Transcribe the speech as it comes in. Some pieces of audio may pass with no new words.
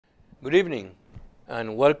Good evening,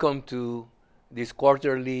 and welcome to this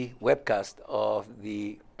quarterly webcast of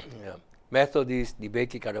the Methodist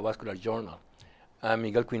DeBakey Cardiovascular Journal. I'm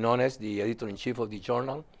Miguel Quinones, the editor-in-chief of the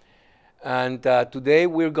journal, and today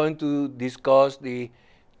we're going to discuss the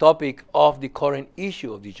topic of the current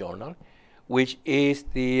issue of the journal, which is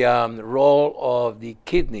the role of the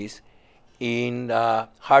kidneys in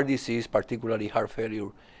heart disease, particularly heart failure.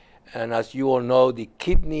 And as you all know, the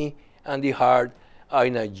kidney and the heart are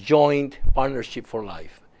in a joint partnership for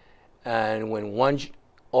life. And when one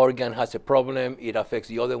organ has a problem, it affects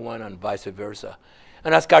the other one and vice versa.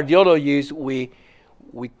 And as cardiologists, we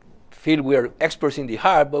feel we're experts in the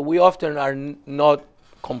heart, but we often are not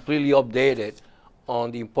completely updated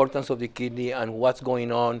on the importance of the kidney and what's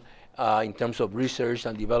going on in terms of research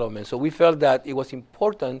and development. So we felt that it was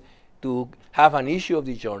important to have an issue of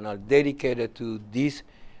the journal dedicated to this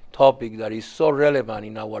topic that is so relevant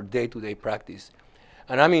in our day-to-day practice.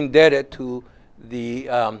 And I'm indebted to the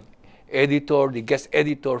editor, the guest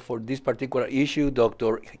editor for this particular issue,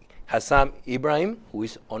 Dr. Hassan Ibrahim, who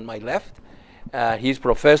is on my left. He's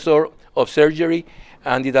professor of surgery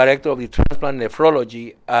and the director of the transplant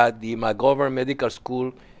nephrology at the McGovern Medical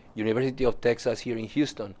School, University of Texas here in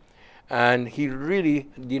Houston. And he really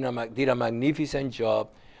did a magnificent job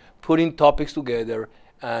putting topics together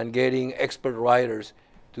and getting expert writers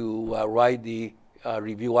to write the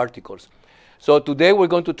review articles. So today we're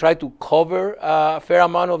going to try to cover a fair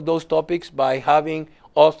amount of those topics by having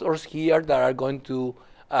authors here that are going to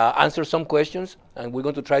answer some questions, and we're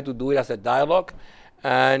going to try to do it as a dialogue.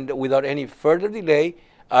 And without any further delay,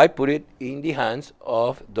 I put it in the hands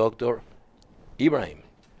of Dr. Ibrahim.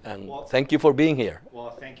 And thank you for being here.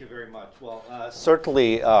 Well, thank you very much. Well,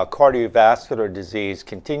 certainly cardiovascular disease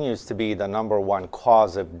continues to be the #1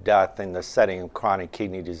 cause of death in the setting of chronic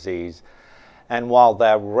kidney disease. And while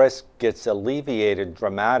that risk gets alleviated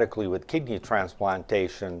dramatically with kidney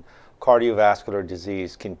transplantation, cardiovascular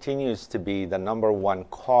disease continues to be the #1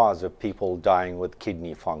 cause of people dying with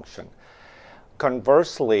kidney function.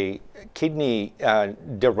 Conversely, kidney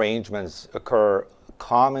derangements occur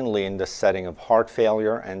commonly in the setting of heart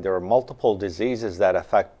failure, and there are multiple diseases that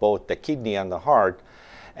affect both the kidney and the heart.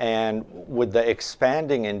 And with the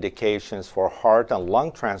expanding indications for heart and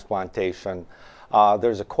lung transplantation,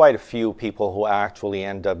 there's quite a few people who actually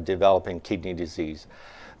end up developing kidney disease.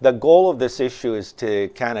 The goal of this issue is to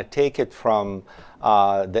kind of take it from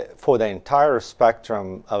for the entire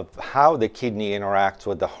spectrum of how the kidney interacts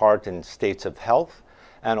with the heart in states of health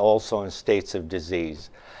and also in states of disease.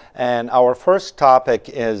 And our first topic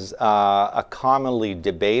is a commonly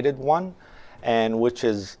debated one, and which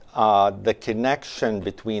is the connection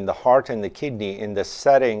between the heart and the kidney in the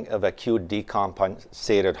setting of acute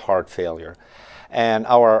decompensated heart failure. And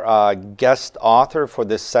our guest author for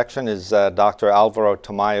this section is Dr. Alvaro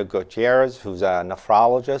Tamayo Gutierrez, who's a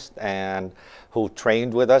nephrologist and who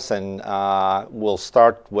trained with us. And we'll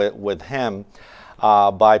start with him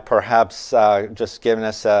by perhaps just giving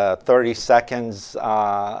us a 30 seconds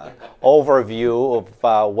overview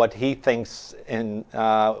of what he thinks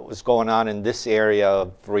was going on in this area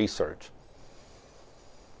of research.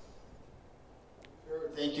 Sure,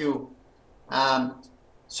 thank you.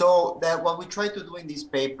 So what we try to do in this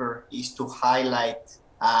paper is to highlight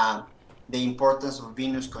the importance of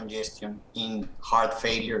venous congestion in heart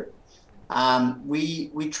failure.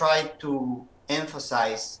 We try to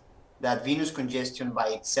emphasize that venous congestion by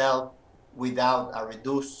itself, without a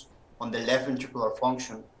reduce on the left ventricular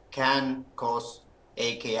function, can cause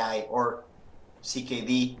AKI or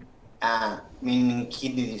CKD, meaning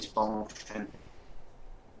kidney dysfunction.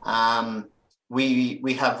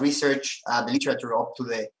 We have researched the literature up to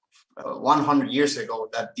the 100 years ago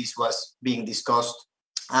that this was being discussed,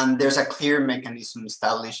 and there's a clear mechanism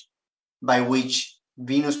established by which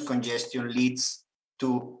venous congestion leads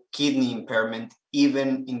to kidney impairment,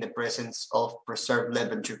 even in the presence of preserved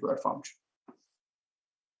left ventricular function.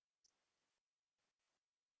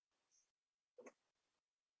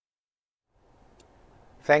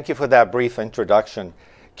 Thank you for that brief introduction.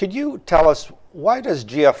 Could you tell us, why does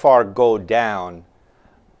GFR go down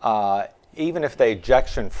even if the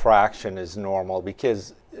ejection fraction is normal?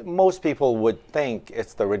 Because most people would think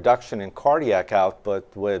it's the reduction in cardiac output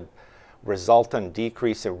with resultant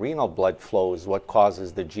decrease in renal blood flow is what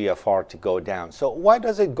causes the GFR to go down. So why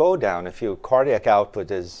does it go down if your cardiac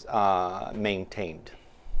output is maintained?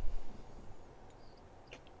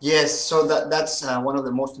 Yes, so that's one of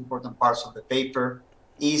the most important parts of the paper.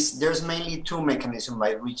 There's mainly two mechanisms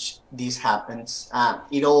by which this happens.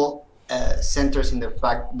 It all centers in the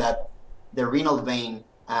fact that the renal vein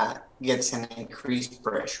gets an increased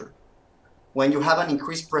pressure. When you have an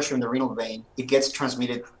increased pressure in the renal vein, it gets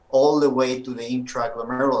transmitted all the way to the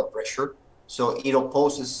intraglomerular pressure. So it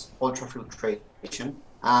opposes ultrafiltration.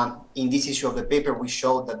 In this issue of the paper, we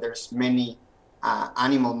showed that there's many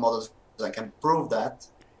animal models that can prove that.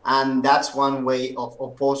 And that's one way of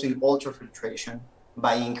opposing ultrafiltration,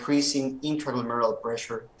 by increasing intraglomerular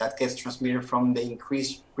pressure that gets transmitted from the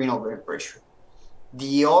increased renal vein pressure.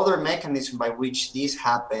 The other mechanism by which this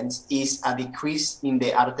happens is a decrease in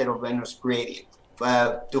the arteriovenous gradient.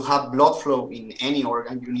 To have blood flow in any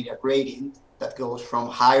organ, you need a gradient that goes from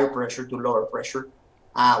higher pressure to lower pressure.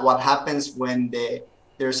 What happens when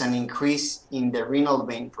there's an increase in the renal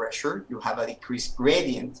vein pressure, you have a decreased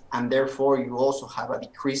gradient, and therefore you also have a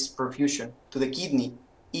decreased perfusion to the kidney,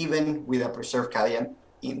 even with a preserved cardiac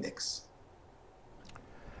index.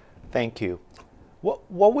 Thank you.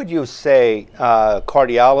 What would you say,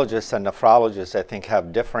 cardiologists and nephrologists, I think,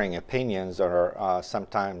 have differing opinions, or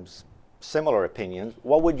sometimes similar opinions.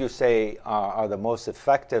 What would you say are the most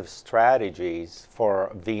effective strategies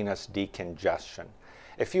for venous decongestion?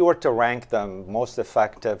 If you were to rank them most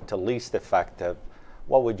effective to least effective,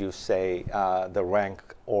 what would you say the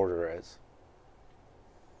rank order is?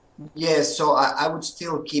 Yes, so I would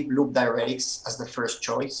still keep loop diuretics as the first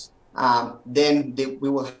choice. Then we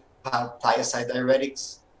will have thiazide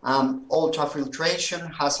diuretics.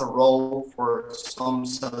 Ultrafiltration has a role for some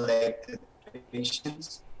selected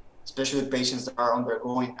patients, especially patients that are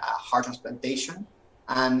undergoing a heart transplantation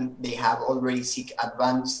and they have already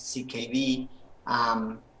advanced CKD.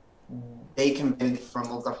 They can benefit from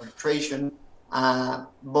ultrafiltration,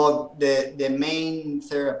 but the main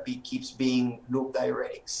therapy keeps being loop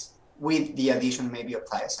diuretics, with the addition maybe of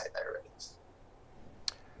thiazide diuretics.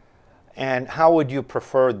 And how would you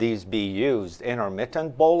prefer these be used?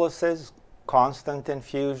 Intermittent boluses, constant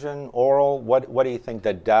infusion, oral? What do you think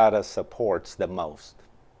the data supports the most?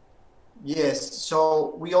 Yes,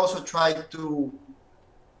 so we also try to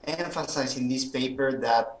emphasize in this paper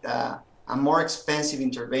that a more expensive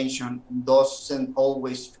intervention doesn't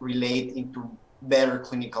always relate into better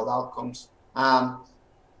clinical outcomes.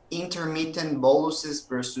 Intermittent boluses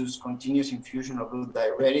versus continuous infusion of loop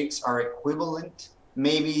diuretics are equivalent.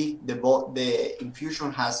 Maybe the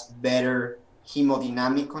infusion has better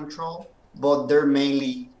hemodynamic control, but they're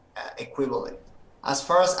mainly equivalent. As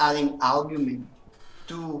far as adding albumin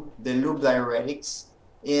to the loop diuretics,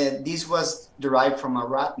 this was derived from a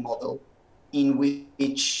rat model in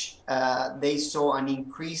which they saw an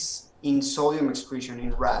increase in sodium excretion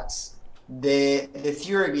in rats. The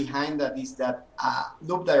theory behind that is that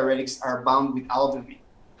loop diuretics are bound with albumin.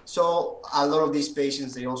 So a lot of these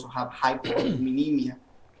patients, they also have hypoalbuminemia.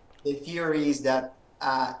 The theory is that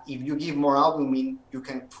if you give more albumin, you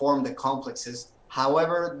can form the complexes.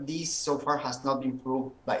 However, this so far has not been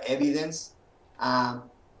proved by evidence.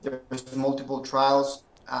 There's multiple trials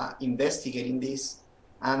investigating this,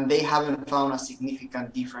 and they haven't found a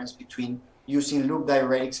significant difference between using loop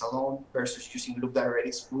diuretics alone versus using loop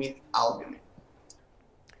diuretics with albumin.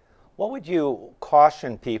 What would you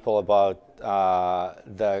caution people about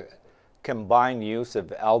the combined use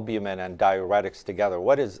of albumin and diuretics together?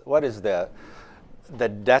 What is the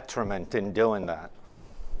detriment in doing that?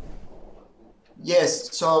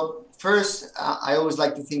 Yes, so first, I always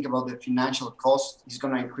like to think about the financial cost. It's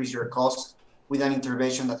going to increase your cost with an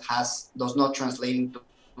intervention that does not translate into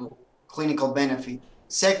clinical benefit.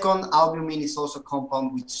 Second, albumin is also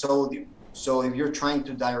compound with sodium. So if you're trying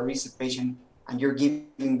to diurese a patient and you're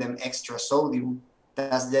giving them extra sodium,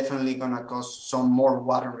 that's definitely going to cause some more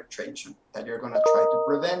water retention that you're going to try to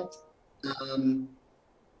prevent.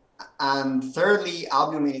 And thirdly,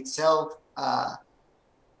 albumin itself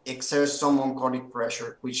exerts some oncotic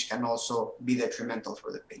pressure, which can also be detrimental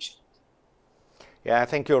for the patient. Yeah, I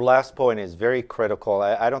think your last point is very critical.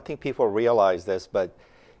 I don't think people realize this, but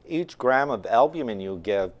each gram of albumin you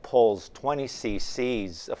give pulls 20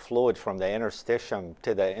 cc's of fluid from the interstitium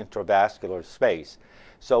to the intravascular space.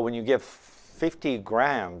 So when you give 50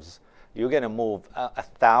 grams, you're going to move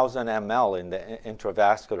 1,000 ml in the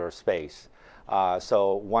intravascular space.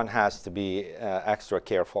 So one has to be extra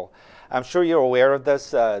careful. I'm sure you're aware of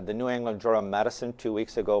this. The New England Journal of Medicine 2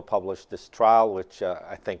 weeks ago published this trial, which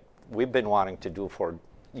I think we've been wanting to do for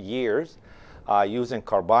years, using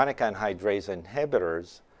carbonic anhydrase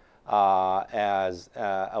inhibitors as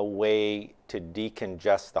a way to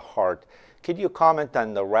decongest the heart. Could you comment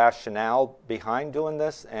on the rationale behind doing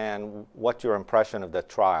this and what your impression of the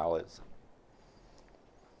trial is?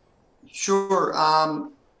 Sure.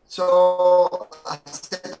 So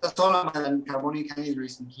acetazolamide and carbonic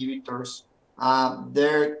anhydrase inhibitors,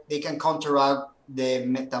 they can counteract the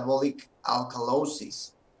metabolic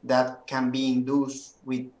alkalosis that can be induced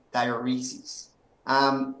with diuresis.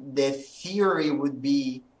 The theory would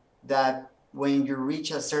be that when you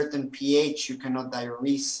reach a certain pH, you cannot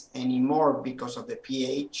diurese anymore because of the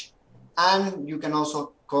pH. And you can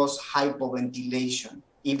also cause hypoventilation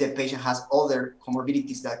if the patient has other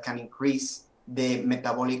comorbidities that can increase the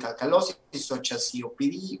metabolic alkalosis, such as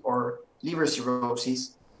COPD or liver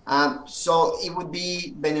cirrhosis. So it would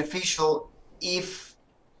be beneficial if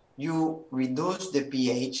you reduce the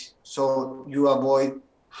pH so you avoid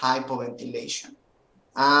hypoventilation.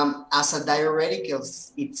 As a diuretic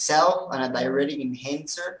itself and a diuretic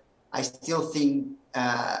enhancer, I still think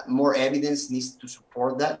more evidence needs to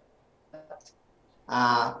support that.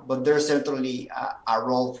 But there's certainly a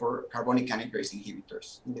role for carbonic anhydrase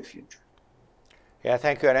inhibitors in the future. Yeah,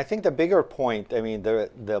 thank you. And I think the bigger point, I mean,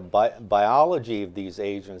 the biology of these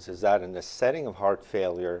agents is that in the setting of heart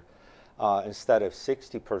failure, instead of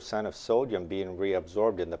 60% of sodium being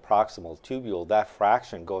reabsorbed in the proximal tubule, that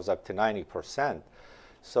fraction goes up to 90%.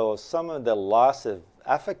 So some of the loss of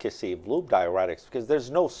efficacy of loop diuretics, because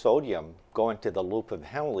there's no sodium going to the loop of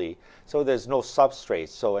Henle, so there's no substrate.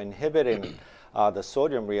 So inhibiting the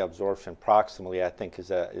sodium reabsorption proximally, I think,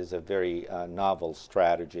 is a very novel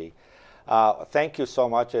strategy. Thank you so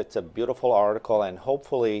much. It's a beautiful article, and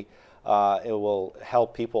hopefully it will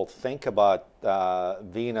help people think about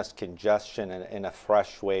venous congestion in a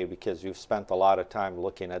fresh way, because you've spent a lot of time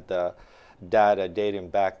looking at the data dating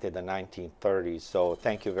back to the 1930s. So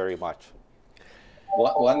thank you very much.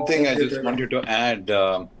 One thing I just wanted to add,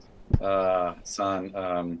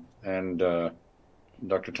 Hassan and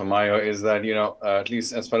Dr. Tamayo, is that, you know, at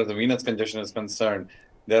least as far as the venous congestion is concerned,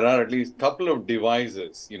 there are at least a couple of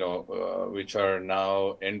devices, you know, which are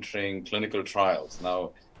now entering clinical trials.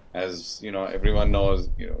 Now, as you know, everyone knows,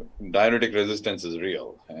 you know, diuretic resistance is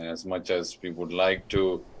real. And as much as we would like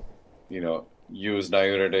to, you know, use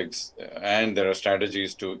diuretics, and there are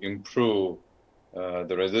strategies to improve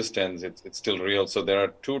the resistance, it's still real. So there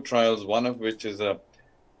are two trials, one of which is a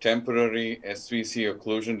temporary SVC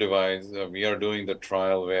occlusion device. We are doing the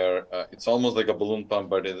trial where it's almost like a balloon pump,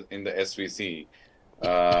 but in the SVC.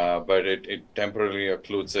 But it temporarily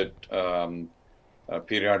occludes it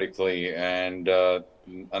periodically. And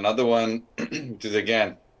another one, which is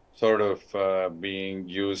again sort of being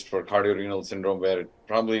used for cardiorenal syndrome, where it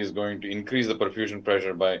probably is going to increase the perfusion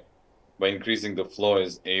pressure by increasing the flow,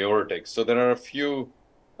 is aortic. So there are a few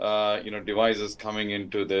you know, devices coming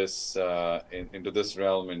into this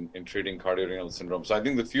realm in treating cardiorenal syndrome. So I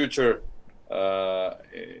think the future, we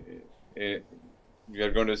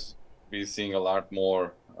are going to be seeing a lot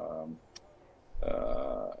more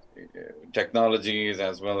technologies,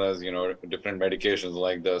 as well as, you know, different medications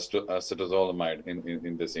like the acetazolamide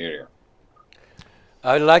in this area.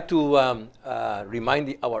 I'd like to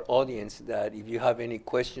remind our audience that if you have any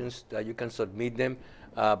questions, that you can submit them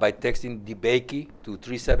by texting DeBakey to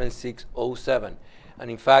 37607. And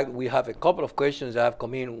in fact, we have a couple of questions that have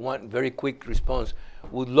come in. One very quick response: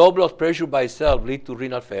 would low blood pressure by itself lead to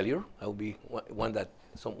renal failure? That would be one that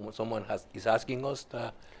someone is asking us.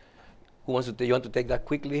 Who wants to? You want to take that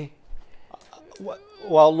quickly?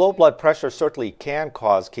 Well, low blood pressure certainly can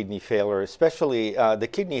cause kidney failure, especially the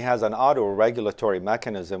kidney has an autoregulatory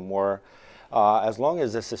mechanism where as long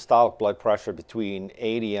as the systolic blood pressure between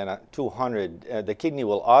 80 and 200, the kidney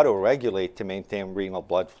will auto-regulate to maintain renal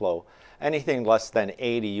blood flow. Anything less than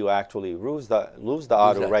 80, you actually lose the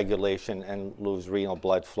auto-regulation and lose renal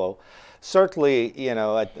blood flow. Certainly, you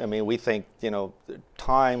know, I mean, we think, you know,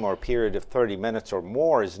 time or period of 30 minutes or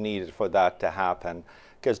more is needed for that to happen,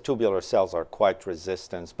 because tubular cells are quite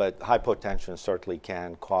resistant, but hypotension certainly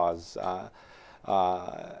can cause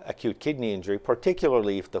acute kidney injury,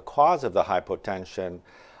 particularly if the cause of the hypotension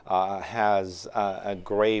has a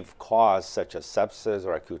grave cause, such as sepsis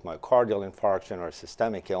or acute myocardial infarction or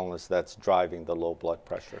systemic illness that's driving the low blood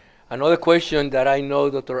pressure. Another question that I know,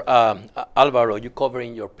 Dr. Alvaro, you cover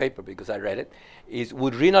in your paper because I read it, is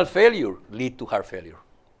would renal failure lead to heart failure?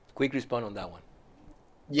 Quick response on that one.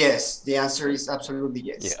 Yes, the answer is absolutely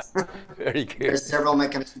yes. Yeah, very good. There's several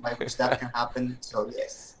mechanisms by which that can happen, so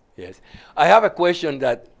yes. Yes. I have a question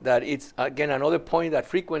that it's, again, another point that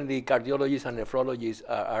frequently cardiologists and nephrologists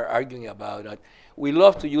are arguing about. That we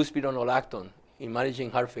love to use spironolactone in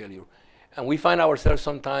managing heart failure. And we find ourselves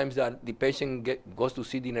sometimes that the patient goes to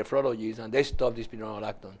see the nephrologist and they stop the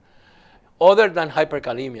spironolactone. Other than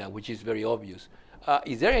hyperkalemia, which is very obvious,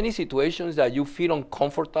 is there any situations that you feel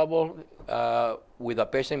uncomfortable with a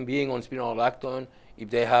patient being on spironolactone if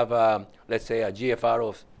they have, let's say, a GFR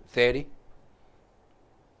of 30?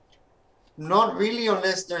 Not really,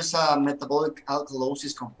 unless there's a metabolic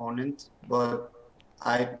alkalosis component, but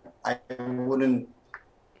I wouldn't,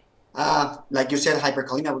 like you said,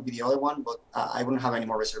 hyperkalemia would be the other one, but I wouldn't have any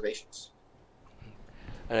more reservations.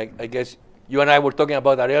 And I guess you and I were talking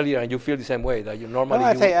about that earlier, and you feel the same way, that you normally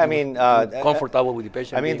you're comfortable with the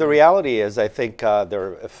patient. I mean, the reality is, I think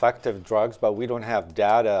they're effective drugs, but we don't have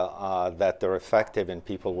data that they're effective in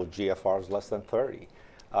people with GFRs less than 30.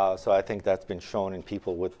 So I think that's been shown in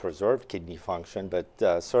people with preserved kidney function, but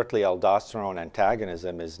certainly aldosterone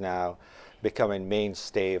antagonism is now becoming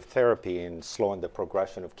mainstay of therapy in slowing the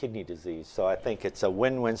progression of kidney disease. So I think it's a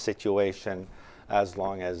win-win situation as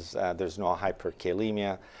long as there's no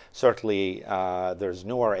hyperkalemia. Certainly, there's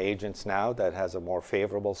newer agents now that has a more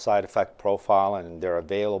favorable side effect profile, and they're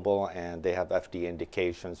available, and they have FDA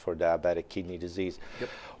indications for diabetic kidney disease. Yep.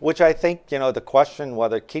 Which I think, you know, the question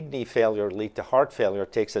whether kidney failure lead to heart failure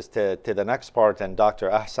takes us to the next part, and Dr.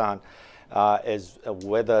 Hassan is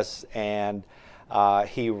with us, and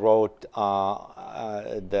he wrote the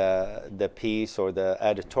piece or the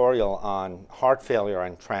editorial on heart failure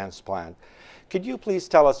and transplant. Could you please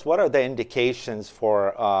tell us what are the indications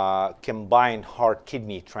for combined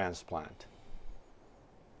heart-kidney transplant?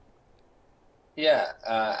 Yeah,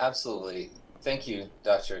 absolutely. Thank you,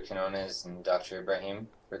 Dr. Quinones and Dr. Ibrahim,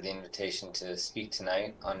 for the invitation to speak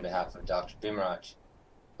tonight on behalf of Dr. Bimraj,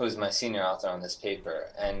 who is my senior author on this paper.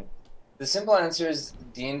 And the simple answer is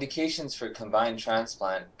the indications for combined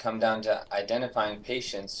transplant come down to identifying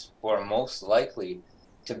patients who are most likely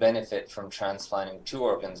to benefit from transplanting 2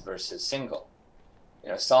 organs versus single. You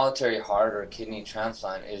know, solitary heart or kidney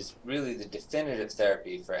transplant is really the definitive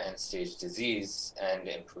therapy for end-stage disease and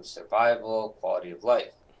improve survival, quality of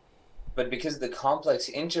life. But because of the complex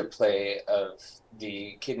interplay of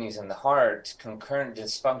the kidneys and the heart, concurrent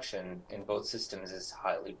dysfunction in both systems is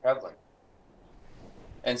highly prevalent.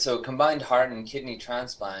 And so combined heart and kidney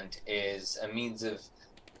transplant is a means of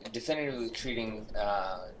definitively treating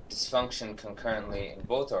dysfunction concurrently in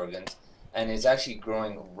both organs, and is actually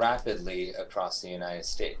growing rapidly across the United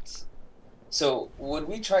States. So what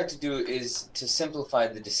we tried to do is to simplify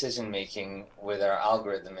the decision-making with our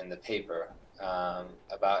algorithm in the paper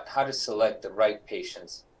about how to select the right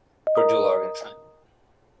patients for dual organ transplant.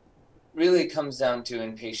 Really it comes down to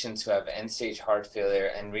in patients who have end-stage heart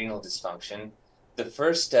failure and renal dysfunction, the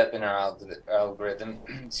first step in our algorithm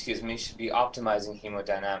excuse me, should be optimizing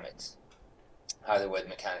hemodynamics, either with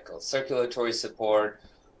mechanical circulatory support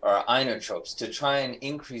or inotropes to try and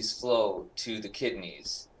increase flow to the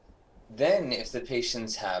kidneys. Then if the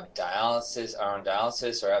patients have dialysis, are on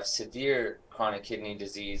dialysis, or have severe chronic kidney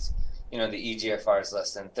disease, you know, the eGFR is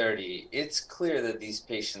less than 30, it's clear that these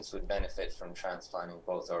patients would benefit from transplanting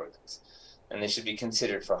both organs, and they should be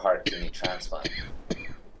considered for heart kidney transplant.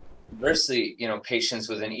 Conversely, you know, patients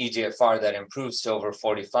with an eGFR that improves to over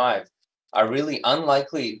 45 are really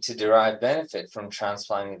unlikely to derive benefit from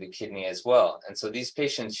transplanting the kidney as well. And so these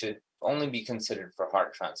patients should only be considered for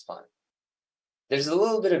heart transplant. There's a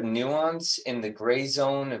little bit of nuance in the gray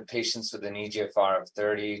zone of patients with an eGFR of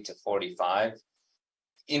 30 to 45.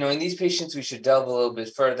 You know, in these patients, we should delve a little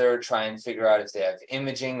bit further, try and figure out if they have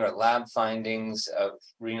imaging or lab findings of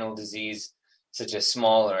renal disease, such as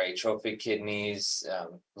small or atrophic kidneys,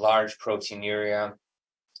 large proteinuria.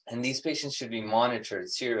 And these patients should be monitored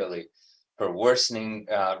serially for worsening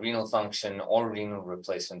renal function or renal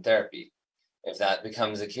replacement therapy. If that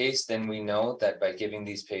becomes the case, then we know that by giving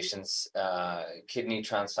these patients kidney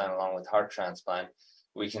transplant along with heart transplant,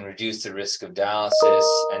 we can reduce the risk of dialysis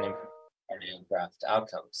and improve cardiac graft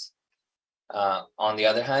outcomes. On the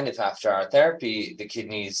other hand, if after our therapy, the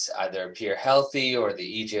kidneys either appear healthy or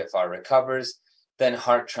the eGFR recovers, then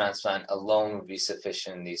heart transplant alone would be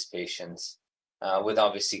sufficient in these patients, with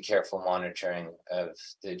obviously careful monitoring of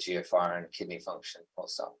the GFR and kidney function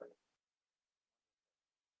post-operative.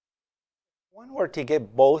 If one were to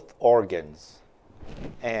give both organs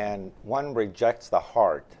and one rejects the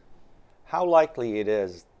heart, how likely it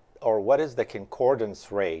is, or what is the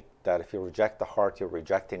concordance rate that if you reject the heart, you're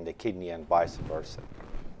rejecting the kidney and vice versa?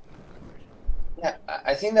 Yeah,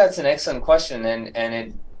 I think that's an excellent question, and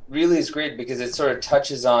it really is great because it sort of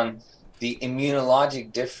touches on the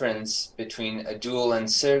immunologic difference between a dual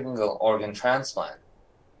and single organ transplant.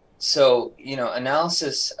 So, you know,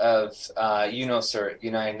 analysis of UNOS, or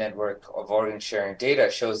United Network of Organ Sharing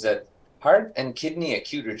data, shows that heart and kidney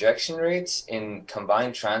acute rejection rates in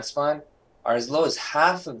combined transplant are as low as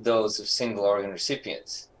half of those of single organ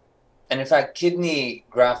recipients. And in fact, kidney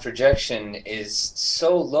graft rejection is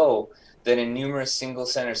so low that in numerous single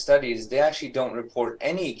center studies, they actually don't report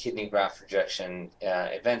any kidney graft rejection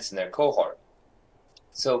events in their cohort.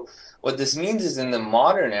 So what this means is in the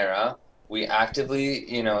modern era, we actively,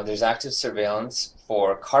 you know, there's active surveillance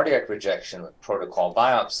for cardiac rejection with protocol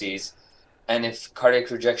biopsies. And if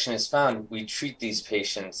cardiac rejection is found, we treat these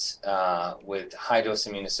patients with high dose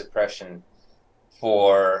immunosuppression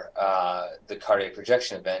for the cardiac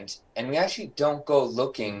rejection event, and we actually don't go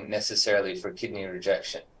looking necessarily for kidney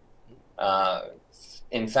rejection.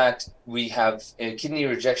 In fact, we have kidney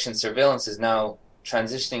rejection surveillance is now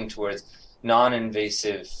transitioning towards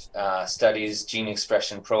non-invasive studies, gene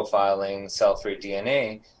expression profiling, cell-free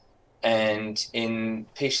DNA. And in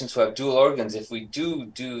patients who have dual organs, if we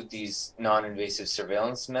do these non-invasive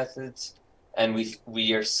surveillance methods and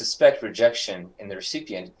we suspect rejection in the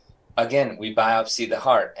recipient, again, we biopsy the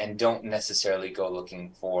heart and don't necessarily go looking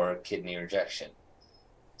for kidney rejection.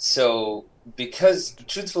 So, because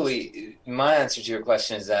truthfully, my answer to your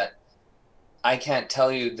question is that I can't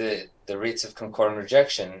tell you the rates of concordant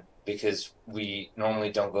rejection because we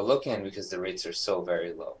normally don't go looking and because the rates are so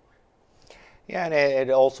very low. Yeah, and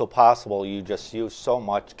it's also possible you just use so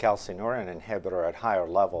much calcineurin inhibitor at higher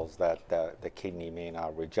levels that the kidney may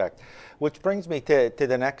not reject. Which brings me to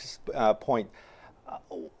the next point.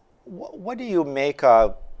 What do you make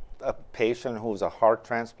of a patient who's a heart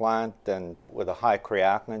transplant and with a high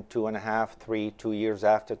creatinine, 2.5, 3, 2 years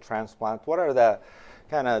after transplant? What are the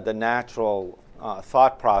kind of the natural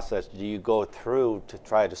thought process do you go through to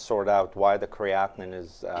try to sort out why the creatinine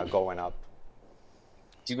is going up?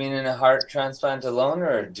 Do you mean in a heart transplant alone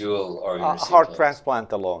or a dual organ recipient? Heart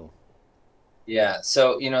transplant alone. Yeah,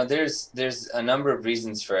 so there's a number of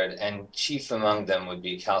reasons for it, and chief among them would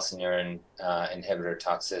be calcineurin inhibitor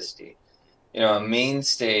toxicity. A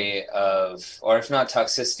mainstay of, or if not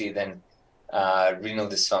toxicity, then renal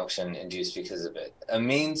dysfunction induced because of it. A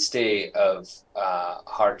mainstay of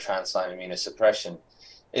heart transplant immunosuppression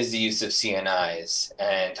is the use of CNIs,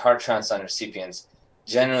 and heart transplant recipients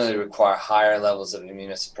generally require higher levels of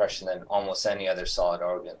immunosuppression than almost any other solid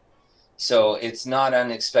organ. So it's not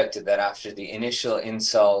unexpected that after the initial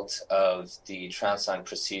insult of the transplant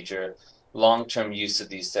procedure, long-term use of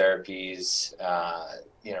these therapies,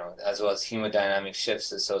 as well as hemodynamic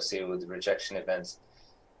shifts associated with rejection events,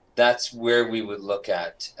 that's where we would look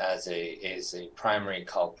at as a primary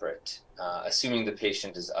culprit, assuming the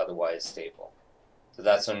patient is otherwise stable. So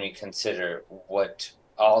that's when we consider what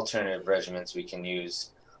alternative regimens we can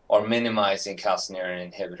use or minimizing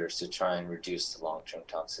calcineurin inhibitors to try and reduce the long-term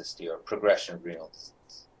toxicity or progression of renal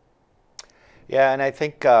disease. Yeah, and I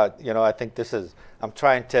think, I think this is, I'm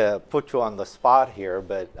trying to put you on the spot here,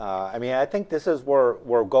 but I think this is where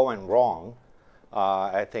we're going wrong.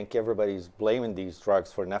 I think everybody's blaming these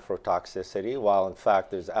drugs for nephrotoxicity, while in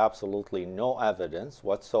fact there's absolutely no evidence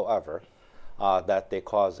whatsoever that they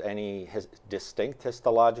cause any distinct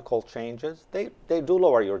histological changes. They do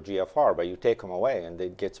lower your GFR, but you take them away and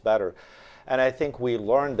it gets better. And I think we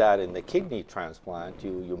learned that in the kidney transplant.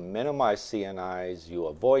 You minimize CNIs, you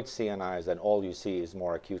avoid CNIs, and all you see is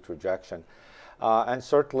more acute rejection. And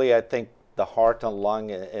certainly I think the heart and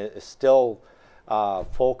lung is still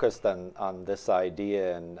focused on this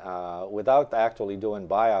idea, and without actually doing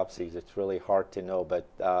biopsies, it's really hard to know. But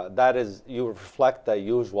that is, you reflect the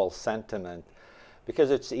usual sentiment,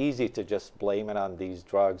 because it's easy to just blame it on these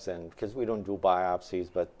drugs, and because we don't do biopsies.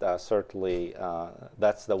 But certainly,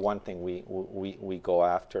 that's the one thing we go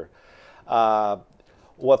after.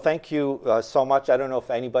 Well, thank you so much. I don't know if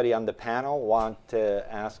anybody on the panel want to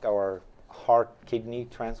ask our heart kidney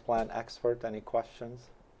transplant expert any questions.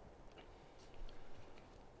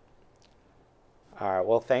 All right.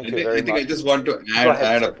 Well, thank you very much. I just want to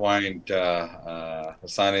add a point,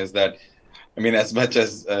 Hassan, is that, as much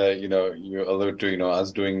as you allude to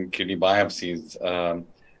us doing kidney biopsies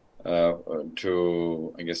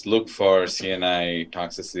to, I guess, look for CNI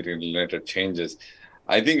toxicity related changes,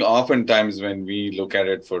 I think oftentimes when we look at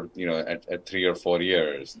it for at 3 or 4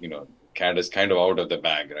 years, CAD is kind of out of the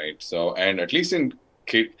bag, right? So, and at least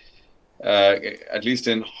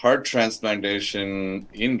in heart transplantation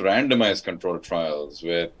in randomized controlled trials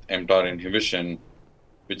with mTOR inhibition,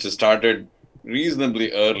 which has started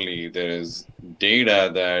reasonably early, there is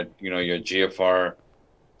data that your GFR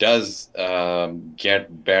does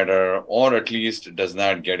get better, or at least does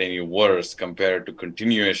not get any worse compared to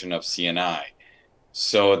continuation of CNI.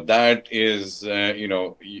 So that is,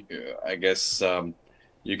 I guess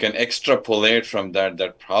you can extrapolate from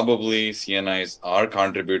that probably CNIs are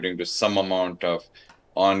contributing to some amount of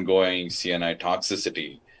ongoing CNI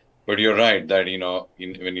toxicity. But you're right that,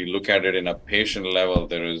 when you look at it in a patient level,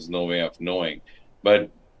 there is no way of knowing.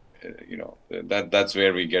 But, that's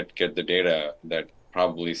where we get the data that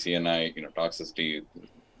probably CNI, toxicity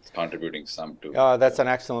is contributing some to. That's an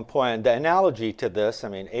excellent point. The analogy to this,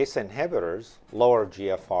 ACE inhibitors lower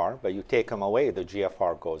GFR, but you take them away, the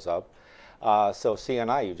GFR goes up. So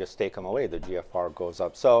CNI, you just take them away, the GFR goes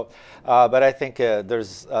up. So, but I think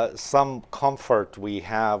there's some comfort we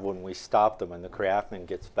have when we stop them and the creatinine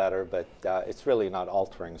gets better, but it's really not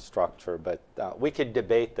altering structure. But we could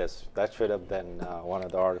debate this. That should have been one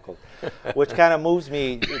of the articles. Which kind of moves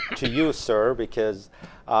me to you, sir, because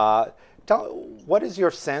what is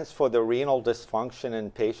your sense for the renal dysfunction in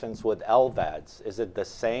patients with LVADs? Is it the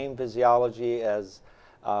same physiology as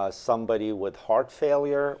somebody with heart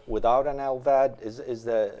failure without an LVAD? Is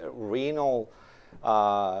the renal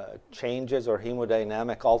changes or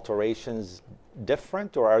hemodynamic alterations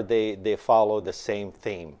different, or are they follow the same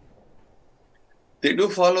theme? They do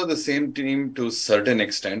follow the same theme to a certain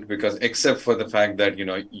extent, because except for the fact that,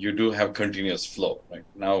 you do have continuous flow, right?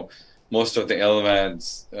 Now, most of the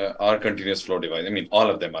LVADs are continuous flow devices. I mean, all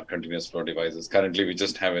of them are continuous flow devices. Currently, we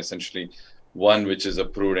just have essentially one which is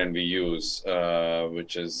approved and we use,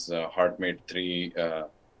 which is HeartMate 3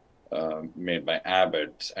 made by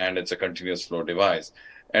Abbott, and it's a continuous flow device.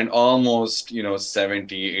 And almost,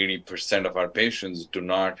 70–80% of our patients do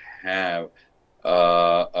not have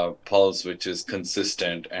a pulse which is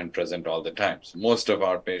consistent and present all the time. So most of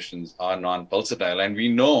our patients are non-pulsatile, and we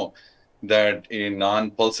know that a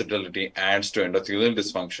non-pulsatility adds to endothelial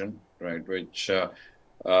dysfunction, right, which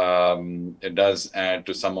it does add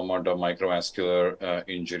to some amount of microvascular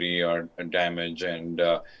injury or damage, and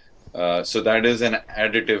so that is an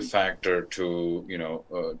additive factor to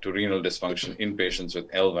to renal dysfunction in patients with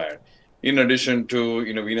LVAD. In addition to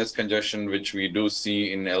venous congestion, which we do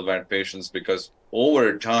see in LVAD patients, because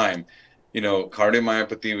over time,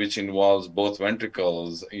 cardiomyopathy, which involves both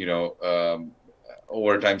ventricles,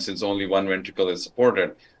 over time, since only one ventricle is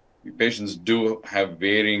supported, patients do have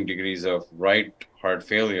varying degrees of right heart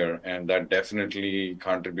failure, and that definitely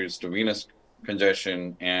contributes to venous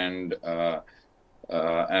congestion and,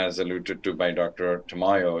 as alluded to by Dr.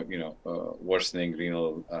 Tamayo, worsening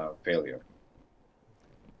renal failure.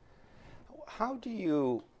 How do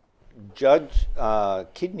you judge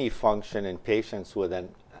kidney function in patients with an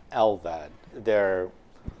LVAD? They're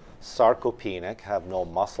sarcopenic, have no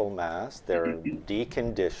muscle mass, they're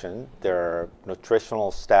deconditioned, their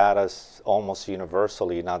nutritional status almost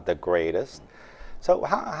universally not the greatest. So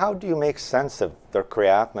how do you make sense of their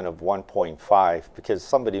creatinine of 1.5? Because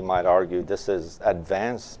somebody might argue this is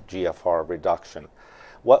advanced GFR reduction.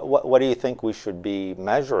 What do you think we should be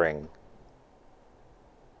measuring?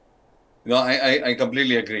 No, I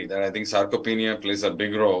completely agree that I think sarcopenia plays a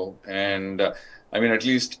big role. And I mean, at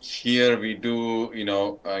least here we do,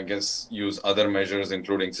 I guess, use other measures,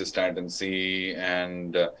 including cystatin C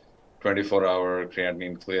and 24-hour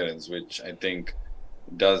creatinine clearance, which I think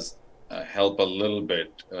does help a little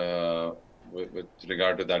bit with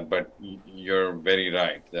regard to that. But you're very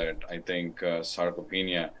right that I think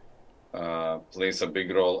sarcopenia plays a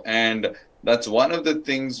big role. And that's one of the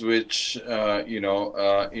things which,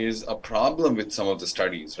 is a problem with some of the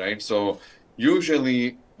studies, right? So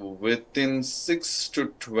usually within 6 to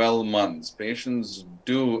 12 months, patients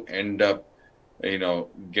do end up,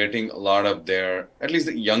 getting a lot of their, at least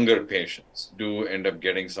the younger patients do end up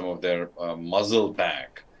getting some of their muscle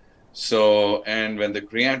back. So, and when the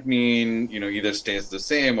creatinine, either stays the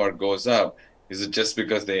same or goes up, is it just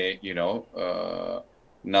because they,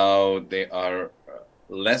 now they are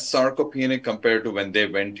less sarcopenic compared to when they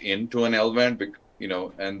went into an LVAD,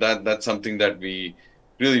 and that's something that we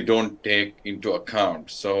really don't take into account.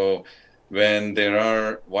 So while there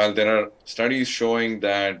are studies showing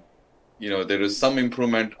that, there is some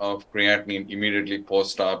improvement of creatinine immediately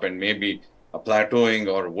post-op and maybe a plateauing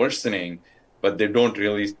or worsening, but they don't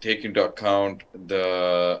really take into account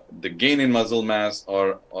the gain in muscle mass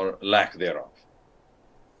or lack thereof.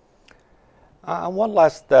 One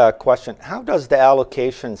last question. How does the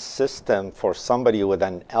allocation system for somebody with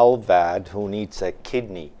an LVAD who needs a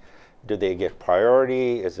kidney? Do they get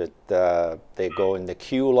priority? Is it they go in the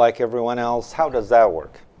queue like everyone else? How does that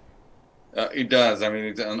work? It does. I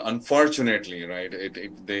mean, unfortunately, right,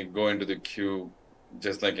 they go into the queue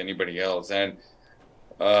just like anybody else. And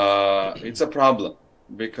it's a problem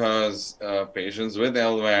because patients with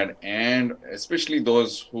LVAD, and especially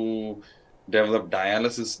those who develop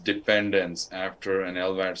dialysis dependence after an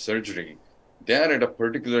LVAD surgery, they are at a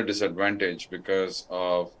particular disadvantage because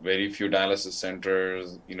of very few dialysis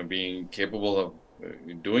centers, being capable of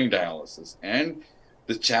doing dialysis. And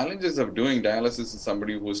the challenges of doing dialysis is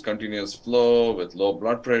somebody who's continuous flow with low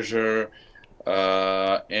blood pressure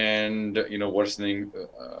and worsening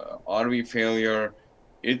RV failure.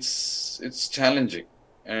 It's challenging.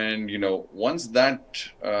 And once that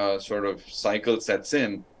sort of cycle sets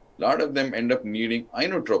in, a lot of them end up needing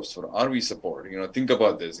inotropes for RV support. Think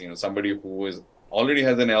about this. Somebody who is already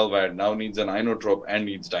has an LVAD, now needs an inotrope and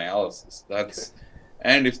needs dialysis.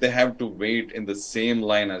 And if they have to wait in the same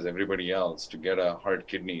line as everybody else to get a heart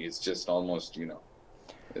kidney, it's just almost,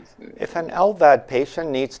 If an LVAD patient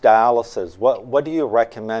needs dialysis, what do you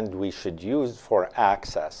recommend we should use for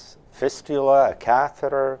access? Fistula, a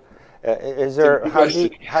catheter? Is there, how do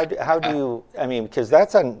you, I mean, because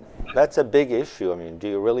that's a big issue. I mean, do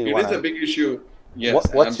you really want to? It is a big issue.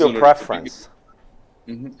 Yes. What's your preference?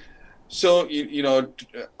 Mm-hmm. So,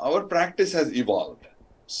 our practice has evolved.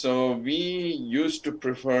 So we used to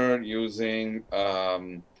prefer using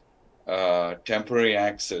temporary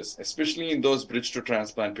access, especially in those bridge to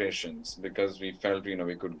transplant patients, because we felt,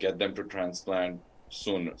 we could get them to transplant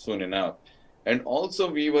soon enough. And also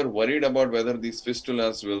we were worried about whether these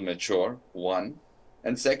fistulas will mature, one,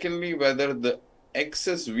 and secondly, whether the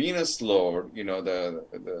excess venous load,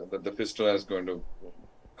 the fistula is going to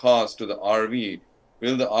cause to the RV,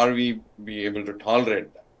 will the RV be able to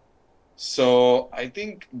tolerate that? So I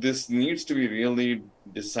think this needs to be really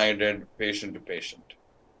decided patient to patient,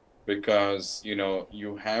 because,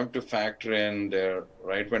 you have to factor in their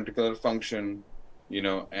right ventricular function,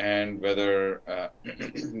 and whether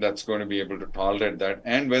that's going to be able to tolerate that,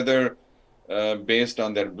 and whether based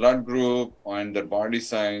on their blood group and their body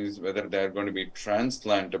size, whether they're going to be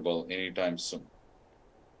transplantable anytime soon.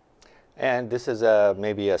 And this is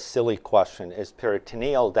maybe a silly question. Is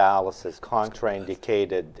peritoneal dialysis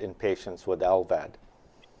contraindicated in patients with LVAD?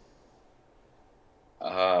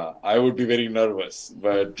 I would be very nervous,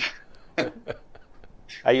 but...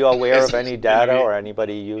 Are you aware of any data or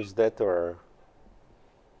anybody used it, or?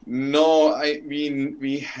 No,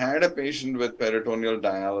 we had a patient with peritoneal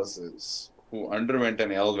dialysis who underwent an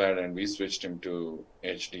LVAD, and we switched him to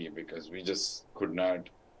HD because we just could not,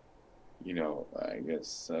 I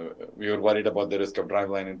guess we were worried about the risk of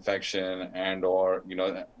driveline infection or,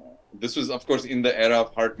 this was, of course, in the era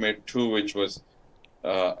of HeartMate 2, which was,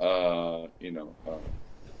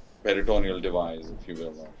 peritoneal device, if you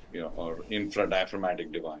will, or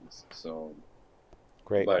infradiaphragmatic device. So,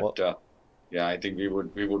 great. But yeah, I think we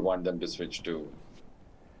would want them to switch to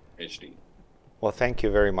HD. Well, thank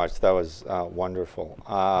you very much. That was wonderful.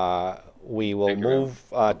 We will move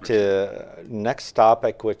to next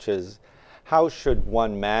topic, which is how should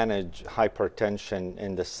one manage hypertension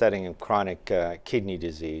in the setting of chronic kidney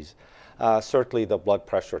disease? Certainly the blood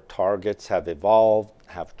pressure targets have evolved,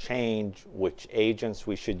 have changed. Which agents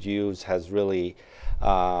we should use has really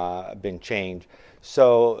been changed.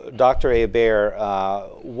 So, Dr. Hebert,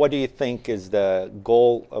 what do you think is the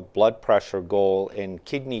goal of blood pressure goal in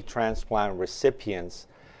kidney transplant recipients?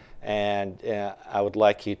 And I would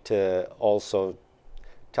like you to also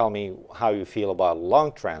tell me how you feel about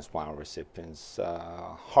lung transplant recipients,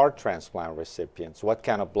 heart transplant recipients. What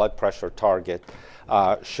kind of blood pressure target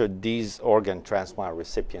should these organ transplant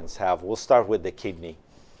recipients have? We'll start with the kidney.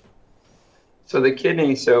 So the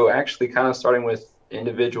kidney, actually kind of starting with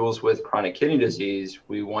individuals with chronic kidney disease,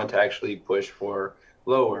 we want to actually push for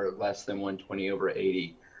lower, less than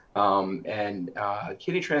 120/80.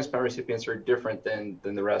 Kidney transplant recipients are different than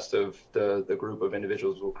the rest of the group of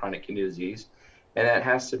individuals with chronic kidney disease. And that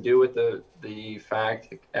has to do with the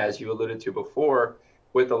fact, as you alluded to before,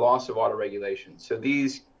 with the loss of autoregulation. So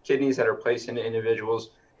these kidneys that are placed into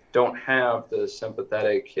individuals don't have the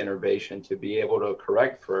sympathetic innervation to be able to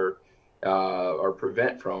correct for or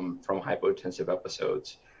prevent from hypotensive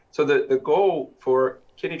episodes. So the goal for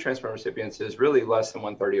kidney transplant recipients is really less than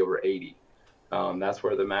 130/80. That's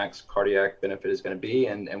where the max cardiac benefit is going to be,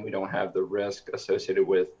 and we don't have the risk associated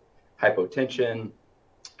with hypotension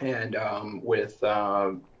and with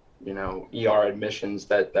ER admissions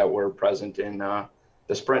that were present in the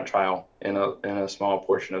SPRINT trial in a small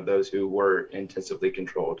portion of those who were intensively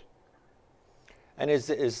controlled. And is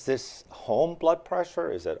this home blood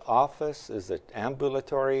pressure? Is it office? Is it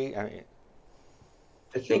ambulatory? I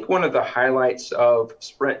think one of the highlights of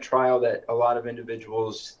SPRINT trial that a lot of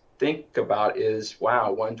individuals think about is,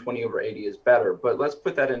 wow, 120/80 is better. But let's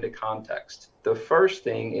put that into context. The first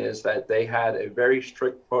thing is that they had a very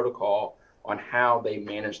strict protocol on how they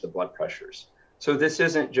manage the blood pressures. So this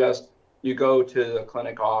isn't just you go to the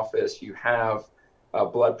clinic office, you have a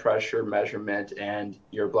blood pressure measurement and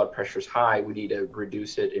your blood pressure is high, we need to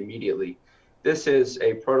reduce it immediately. This is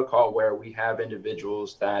a protocol where we have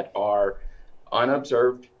individuals that are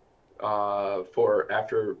unobserved for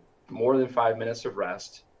after more than 5 minutes of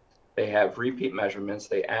rest. They have repeat measurements.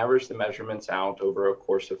 They average the measurements out over a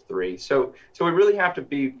course of 3. So we really have to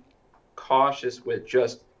be cautious with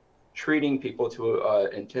just treating people to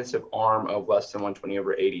an intensive arm of less than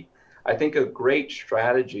 120/80. I think a great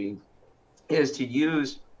strategy is to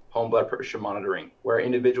use home blood pressure monitoring, where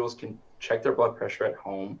individuals can check their blood pressure at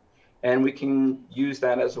home, and we can use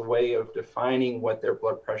that as a way of defining what their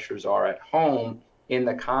blood pressures are at home in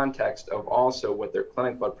the context of also what their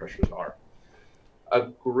clinic blood pressures are. A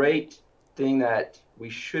great thing that we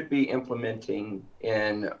should be implementing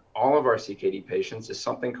in all of our CKD patients is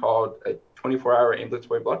something called a 24-hour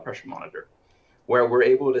ambulatory blood pressure monitor, where we're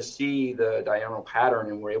able to see the diurnal pattern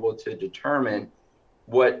and we're able to determine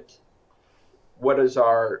what is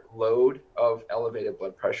our load of elevated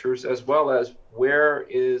blood pressures, as well as where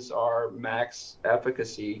is our max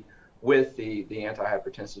efficacy with the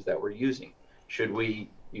antihypertensives that we're using. Should we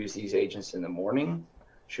use these agents in the morning?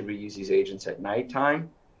 Should we use these agents at nighttime?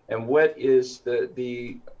 And what is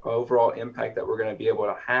the overall impact that we're going to be able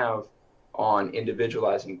to have on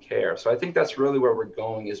individualizing care? So I think that's really where we're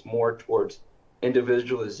going, is more towards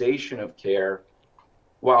individualization of care.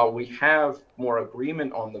 While we have more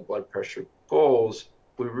agreement on the blood pressure goals,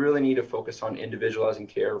 we really need to focus on individualizing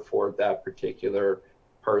care for that particular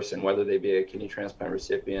person, whether they be a kidney transplant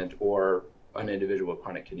recipient or an individual with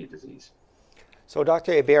chronic kidney disease. So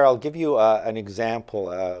Dr. Hebert, I'll give you an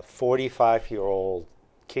example. A 45-year-old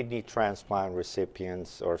kidney transplant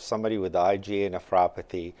recipient or somebody with IgA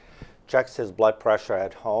nephropathy checks his blood pressure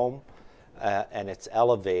at home and it's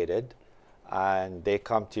elevated, and they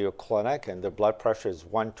come to your clinic and their blood pressure is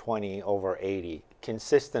 120/80,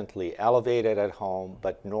 consistently elevated at home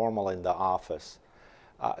but normal in the office.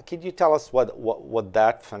 Could you tell us what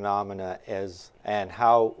that phenomena is and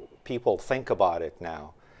how people think about it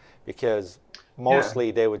now? Because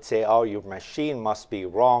mostly they would say, oh, your machine must be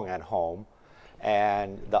wrong at home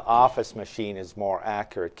and the office machine is more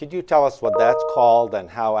accurate. Could you tell us what that's called and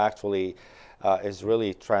how actually is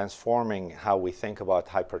really transforming how we think about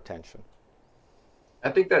hypertension? I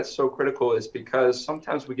think that's so critical, is because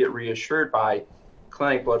sometimes we get reassured by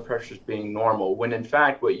clinic blood pressures being normal, when in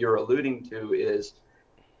fact what you're alluding to is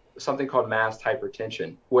something called masked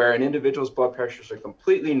hypertension, where an individual's blood pressures are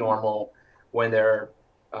completely normal when they're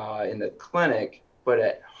in the clinic, but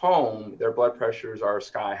at home their blood pressures are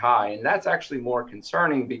sky high. And that's actually more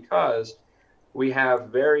concerning because we have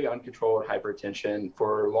very uncontrolled hypertension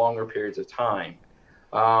for longer periods of time.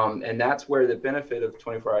 And that's where the benefit of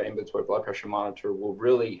 24-hour ambulatory blood pressure monitor will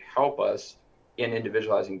really help us in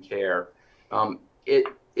individualizing care.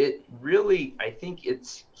 It really, I think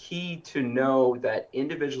it's key to know that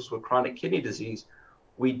individuals with chronic kidney disease,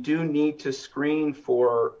 we do need to screen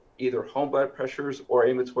for either home blood pressures or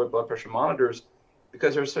ambulatory blood pressure monitors,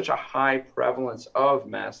 because there's such a high prevalence of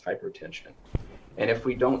masked hypertension. And if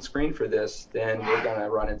we don't screen for this, then we're going to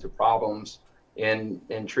run into problems in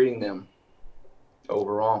treating them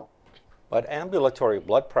overall. But ambulatory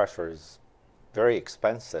blood pressure is very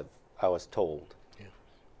expensive, I was told. Yeah.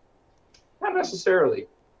 Not necessarily.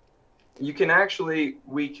 You can actually,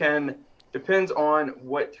 depends on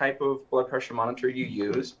what type of blood pressure monitor you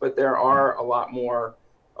use, but there are a lot more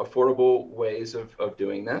affordable ways of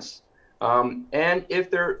doing this. And if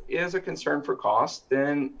there is a concern for cost,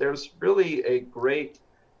 then there's really a great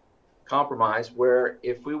compromise where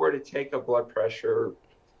if we were to take a blood pressure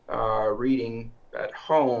reading at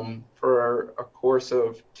home for a course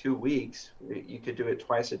of 2 weeks, you could do it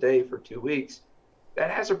twice a day for 2 weeks. That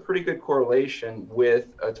has a pretty good correlation with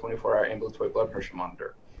a 24-hour ambulatory blood pressure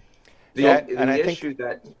monitor. The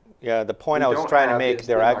point I was trying to make,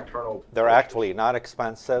 they're actually not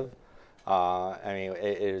expensive. I mean,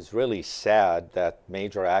 it is really sad that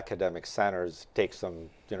major academic centers take them,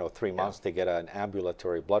 3 months to get an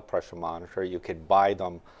ambulatory blood pressure monitor. You could buy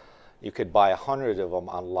them. You could buy 100 of them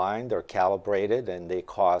online. They're calibrated and they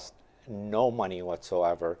cost no money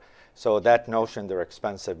whatsoever. So that notion they're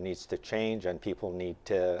expensive needs to change, and people need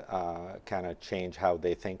to kind of change how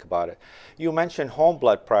they think about it. You mentioned home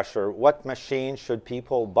blood pressure. What machine should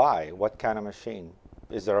people buy? What kind of machine?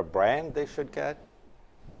 Is there a brand they should get?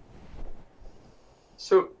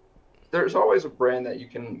 So there's always a brand that you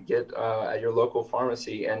can get at your local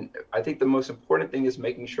pharmacy. And I think the most important thing is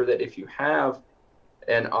making sure that if you have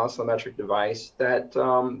an oscillometric device, that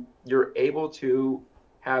you're able to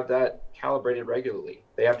have that calibrated regularly.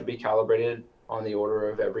 They have to be calibrated on the order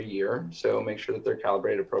of every year. So make sure that they're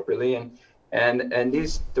calibrated appropriately. And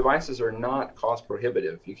these devices are not cost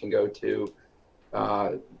prohibitive. You can go to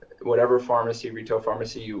whatever pharmacy, retail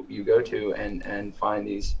pharmacy you go to and find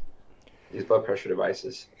these blood pressure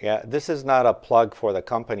devices. Yeah, this is not a plug for the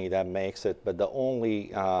company that makes it, but the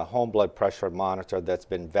only home blood pressure monitor that's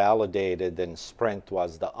been validated in Sprint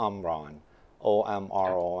was the Omron,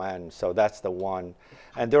 O-M-R-O-N. So that's the one,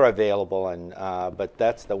 and they're available, and but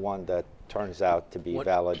that's the one that turns out to be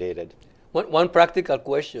validated. One practical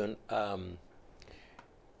question.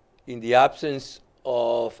 In the absence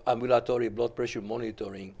of ambulatory blood pressure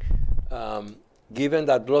monitoring, given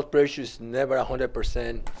that blood pressure is never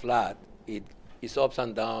 100% flat, it is ups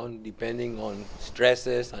and downs depending on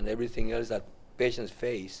stresses and everything else that patients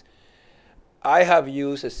face. I have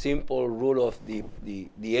used a simple rule of the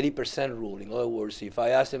 80% rule. In other words, if I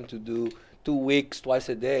ask them to do 2 weeks, twice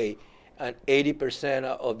a day, and 80%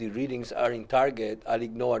 of the readings are in target, I'll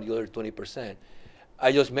ignore the other 20%.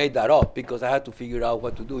 I just made that up because I had to figure out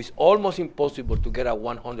what to do. It's almost impossible to get a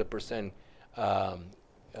 100%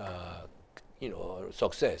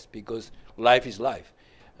 success, because life is life,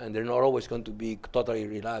 and they're not always going to be totally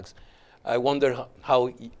relaxed. I wonder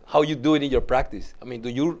how you do it in your practice. I mean, do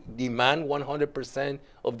you demand 100%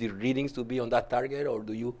 of the readings to be on that target, or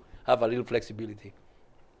do you have a little flexibility?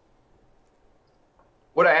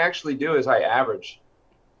 What I actually do is I average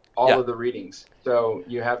all Yeah. of the readings. So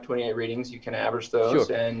you have 28 readings, you can average those.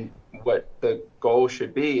 Sure. And what the goal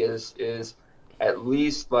should be is at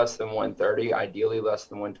least less than 130, ideally less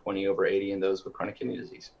than 120 over 80 in those with chronic kidney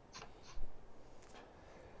disease.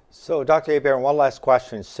 So, Dr. Ibraham, one last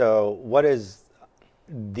question. So, what is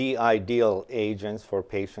the ideal agents for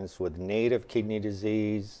patients with native kidney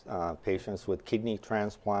disease, patients with kidney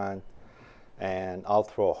transplant, and I'll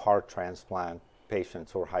throw heart transplant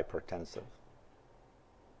patients who are hypertensive?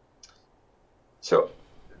 So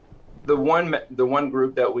the one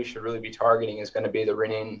group that we should really be targeting is going to be the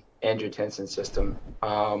renin-angiotensin system.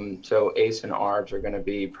 So ACE and ARBs are going to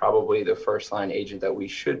be probably the first line agent that we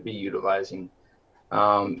should be utilizing.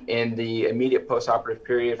 In the immediate postoperative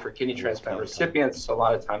period for kidney transplant recipients, a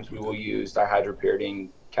lot of times we will use dihydropyridine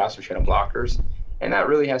calcium channel blockers. And that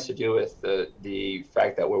really has to do with the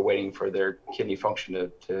fact that we're waiting for their kidney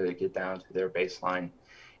function to get down to their baseline,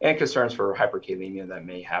 and concerns for hyperkalemia that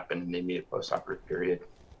may happen in the immediate postoperative period.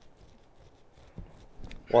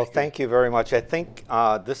 Well, thank you very much. I think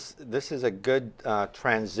this is a good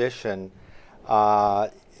transition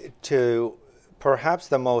to perhaps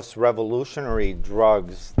the most revolutionary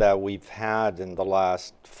drugs that we've had in the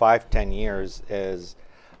last 5-10 years is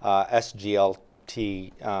SGLT2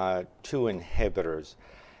 inhibitors.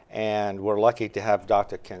 And we're lucky to have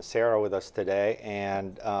Dr. Cancera with us today.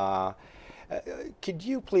 And could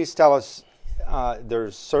you please tell us,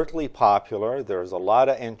 they're certainly popular, there's a lot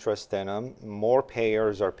of interest in them, more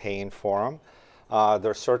payers are paying for them,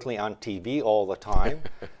 they're certainly on TV all the time.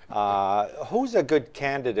 Who's a good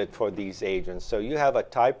candidate for these agents? So you have a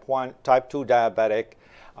type 2 diabetic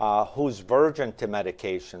who's virgin to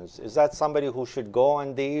medications. Is that somebody who should go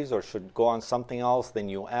on these or should go on something else, then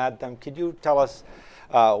you add them? Could you tell us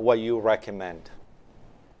what you recommend?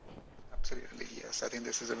 Absolutely, yes. I think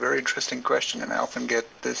this is a very interesting question, and I often get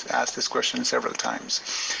asked this question several times.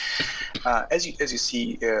 As you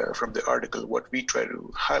see from the article, what we try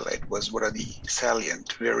to highlight was what are the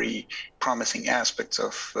salient, very promising aspects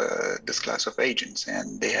of this class of agents,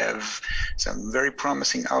 and they have some very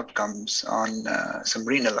promising outcomes on some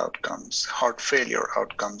renal outcomes, heart failure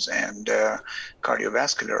outcomes, and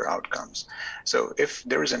cardiovascular outcomes. So if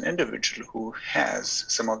there is an individual who has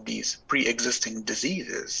some of these pre-existing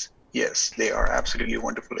diseases, yes, they are absolutely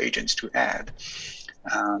wonderful agents to add.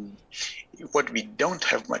 What we don't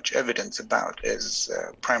have much evidence about is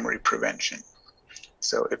primary prevention.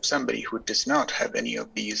 So if somebody who does not have any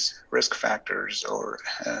of these risk factors or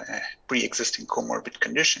pre-existing comorbid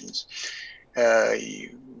conditions,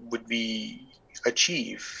 would we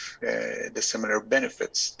achieve the similar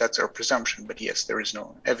benefits? That's our presumption, but yes, there is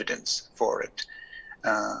no evidence for it.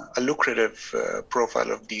 A lucrative profile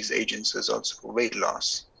of these agents is also weight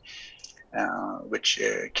loss, which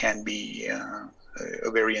can be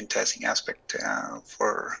a very enticing aspect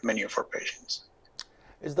for many of our patients.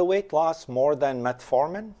 Is the weight loss more than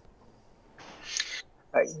metformin?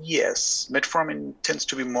 Yes, metformin tends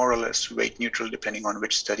to be more or less weight neutral depending on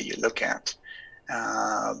which study you look at.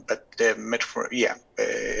 But metformin, yeah,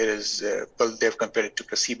 it is, well, they've compared it to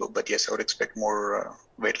placebo, but yes, I would expect more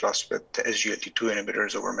weight loss with SGLT2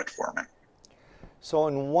 inhibitors over metformin. So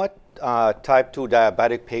in what type 2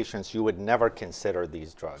 diabetic patients you would never consider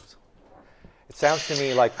these drugs? It sounds to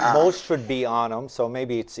me like most should be on them, so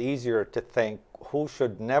maybe it's easier to think who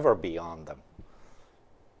should never be on them.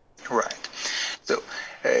 Right. So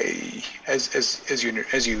as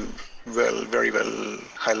you very well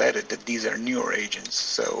highlighted, that these are newer agents.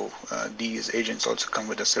 So these agents also come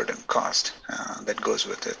with a certain cost that goes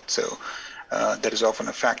with it. So that is often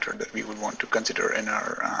a factor that we would want to consider in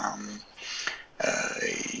our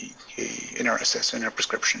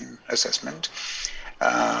prescription assessment.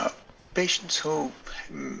 Patients who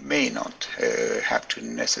may not have to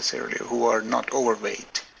necessarily, who are not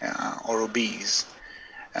overweight or obese,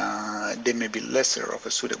 they may be lesser of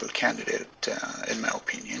a suitable candidate, in my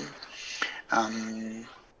opinion.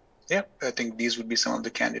 Yeah, I think these would be some of the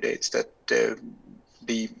candidates that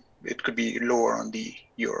it could be lower on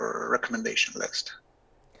your recommendation list.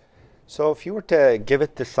 So if you were to give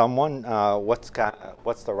it to someone, what's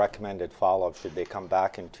the recommended follow-up? Should they come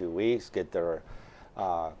back in 2 weeks, get their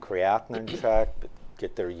creatinine checked,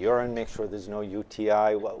 get their urine, make sure there's no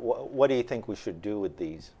UTI? What do you think we should do with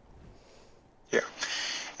these? Yeah,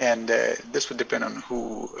 and this would depend on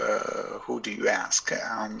who do you ask.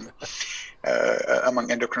 Among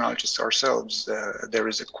endocrinologists ourselves, there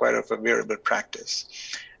is quite a variable practice.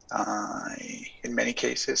 In many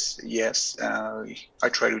cases, yes, I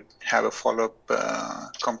try to have a follow-up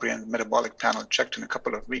comprehensive metabolic panel checked in a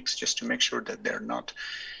couple of weeks just to make sure that they're not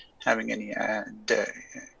having any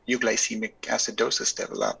euglycemic acidosis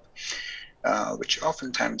develop, which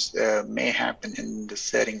oftentimes may happen in the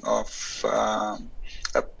setting of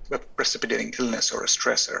a precipitating illness or a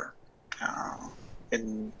stressor.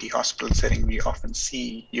 In the hospital setting, we often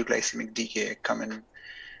see euglycemic decay come in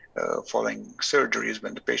following surgeries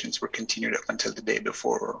when the patients were continued up until the day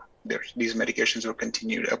before. These medications were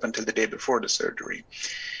continued up until the day before the surgery.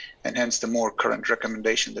 And hence the more current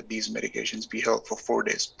recommendation that these medications be held for 4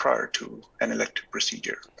 days prior to an elective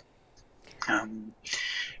procedure.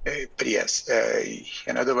 But yes,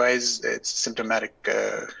 and otherwise it's symptomatic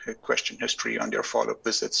question history on their follow-up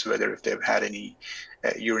visits, whether if they've had any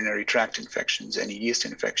urinary tract infections, any yeast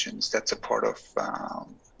infections. That's a part of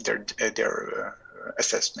their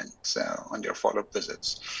assessments on their follow-up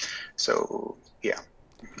visits. So yeah.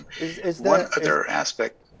 One other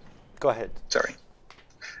aspect. Go ahead. Sorry.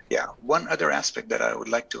 Yeah, one other aspect that I would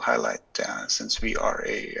like to highlight, since we are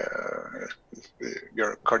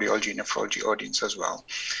your cardiology nephrology audience as well,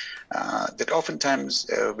 that oftentimes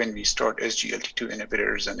when we start SGLT2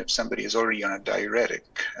 inhibitors, and if somebody is already on a diuretic,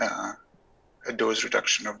 a dose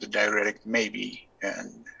reduction of the diuretic may be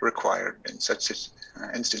required in such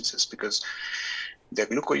instances, because the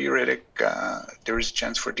glucouritic, there is a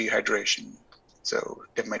chance for dehydration. So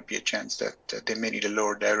there might be a chance that they may need a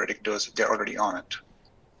lower diuretic dose if they're already on it.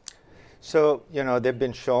 So, you know, they've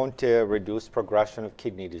been shown to reduce progression of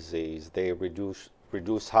kidney disease. They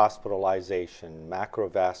reduce hospitalization,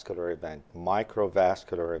 macrovascular event,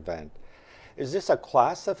 microvascular event. Is this a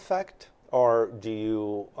class effect, or do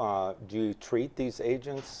you treat these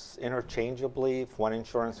agents interchangeably? If one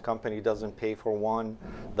insurance company doesn't pay for one,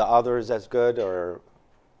 the other is as good, or?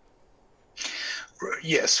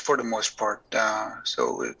 Yes, for the most part.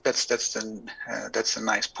 So that's the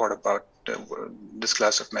nice part about this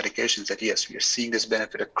class of medications, that yes, we are seeing this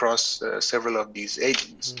benefit across several of these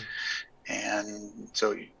agents. And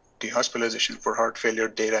so the hospitalization for heart failure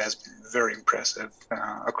data has been very impressive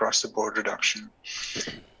across the board reduction.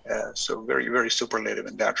 So very, very superlative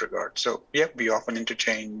in that regard. So yeah, we often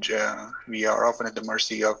interchange. We are often at the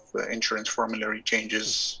mercy of insurance formulary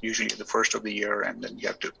changes, usually at the first of the year, and then you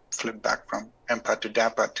have to flip back from EMPA to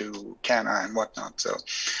DAPA to CANA and whatnot. So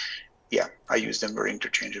yeah, I use them very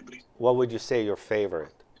interchangeably. What would you say your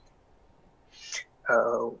favorite?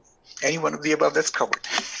 Any one of the above that's covered,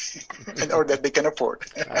 or that they can afford.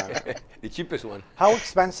 The cheapest one. How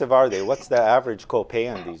expensive are they? What's the average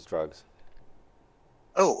copay on these drugs?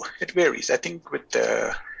 Oh, it varies. I think with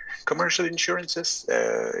commercial insurances,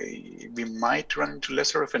 we might run into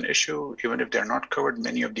lesser of an issue, even if they're not covered.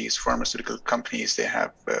 Many of these pharmaceutical companies, they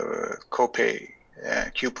have copay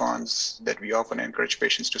coupons that we often encourage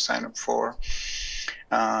patients to sign up for.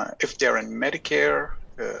 If they're in Medicare,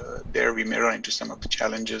 there we may run into some of the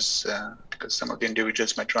challenges because some of the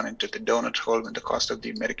individuals might run into the donut hole when the cost of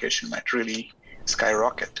the medication might really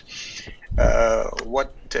skyrocket.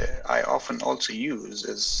 What I often also use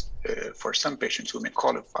is for some patients who may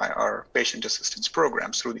qualify are patient assistance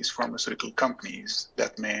programs through these pharmaceutical companies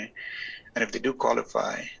that may, and if they do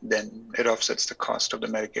qualify, then it offsets the cost of the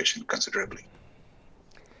medication considerably.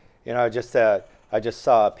 You know, I just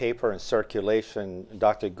saw a paper in circulation.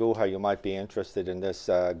 Dr. Guha, you might be interested in this.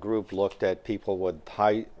 Group looked at people with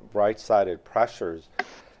high right-sided pressures,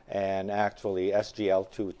 and actually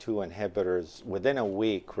SGLT2 inhibitors within a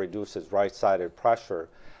week reduces right-sided pressure,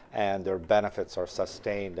 and their benefits are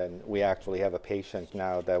sustained. And we actually have a patient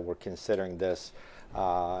now that we're considering this,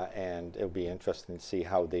 and it'll be interesting to see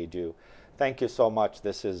how they do. Thank you so much.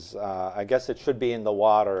 This is, I guess it should be in the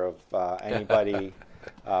water of anybody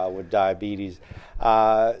with diabetes.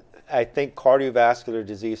 I think cardiovascular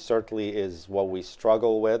disease certainly is what we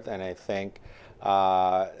struggle with, and I think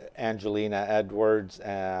Angelina Edwards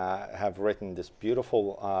have written this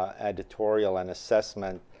beautiful editorial and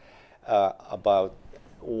assessment about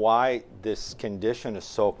why this condition is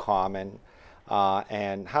so common,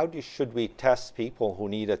 and how should we test people who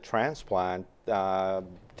need a transplant to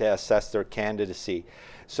assess their candidacy.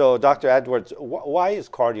 So, Dr. Edwards, why is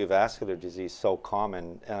cardiovascular disease so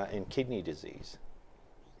common in kidney disease?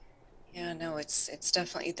 Yeah, no, it's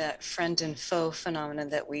definitely that friend and foe phenomenon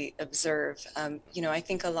that we observe. You know, I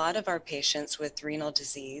think a lot of our patients with renal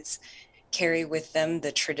disease carry with them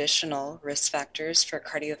the traditional risk factors for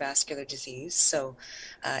cardiovascular disease. So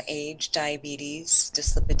age, diabetes,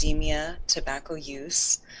 dyslipidemia, tobacco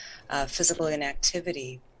use, physical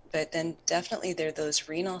inactivity. But then definitely there are those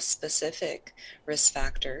renal specific risk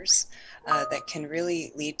factors that can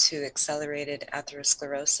really lead to accelerated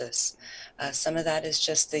atherosclerosis. Some of that is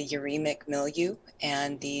just the uremic milieu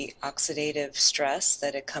and the oxidative stress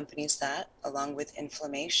that accompanies that, along with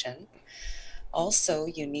inflammation. Also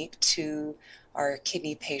unique to our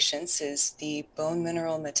kidney patients is the bone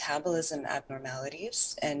mineral metabolism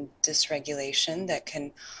abnormalities and dysregulation that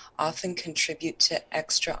can often contribute to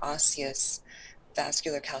extraosseous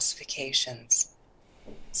vascular calcifications.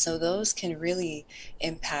 So those can really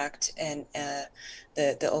impact and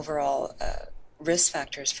the overall risk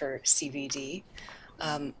factors for CVD.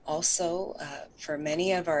 Also, for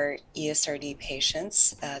many of our ESRD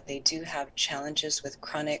patients, they do have challenges with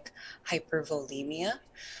chronic hypervolemia.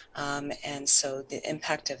 And so the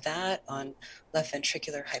impact of that on left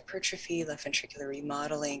ventricular hypertrophy, left ventricular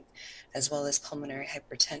remodeling, as well as pulmonary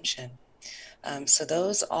hypertension. So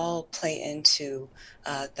those all play into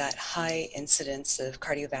that high incidence of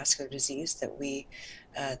cardiovascular disease that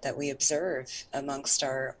we observe amongst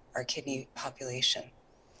our kidney population.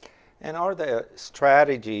 And are there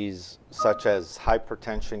strategies such as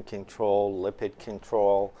hypertension control, lipid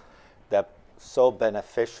control, that so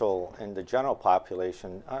beneficial in the general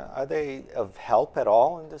population? Are they of help at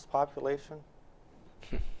all in this population?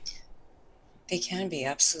 They can be,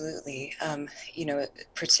 absolutely. You know,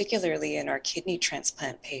 particularly in our kidney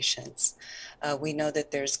transplant patients, we know that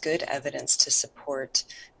there's good evidence to support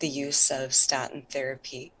the use of statin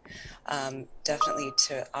therapy, definitely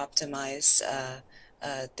to optimize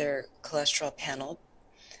their cholesterol panel.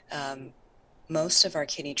 Most of our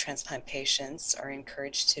kidney transplant patients are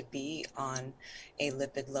encouraged to be on a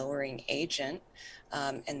lipid lowering agent,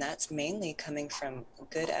 and that's mainly coming from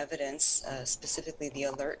good evidence, specifically the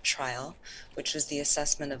ALERT trial, which was the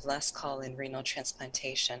assessment of less call in renal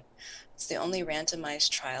transplantation. It's the only randomized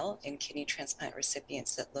trial in kidney transplant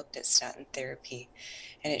recipients that looked at statin therapy,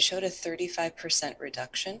 and it showed a 35%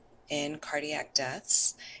 reduction in cardiac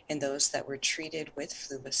deaths in those that were treated with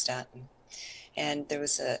fluvastatin. And there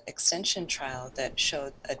was an extension trial that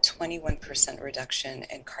showed a 21% reduction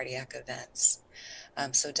in cardiac events.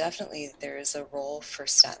 So definitely there is a role for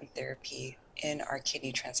statin therapy in our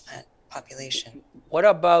kidney transplant population. What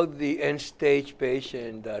about the end-stage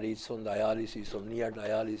patient that is on dialysis or near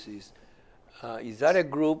dialysis? Is that a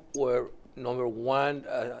group where, number one,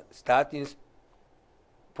 statins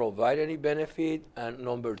provide any benefit, and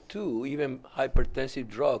number two, even hypertensive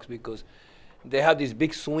drugs, because they have these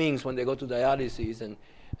big swings when they go to dialysis, and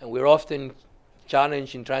we're often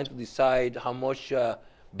challenged in trying to decide how much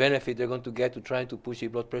benefit they're going to get to trying to push the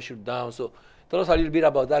blood pressure down. So tell us a little bit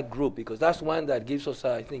about that group, because that's one that gives us,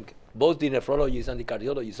 I think, both the nephrologists and the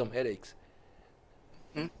cardiologists some headaches.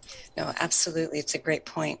 Mm-hmm. No, absolutely. It's a great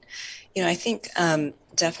point. You know, I think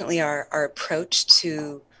definitely our approach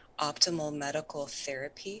to optimal medical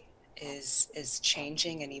therapy is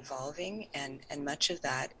changing and evolving, and much of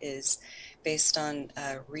that is based on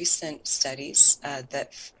recent studies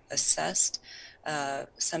that assessed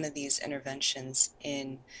some of these interventions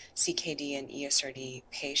in CKD and ESRD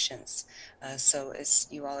patients. So as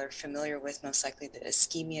you all are familiar with, most likely the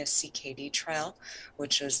ischemia CKD trial,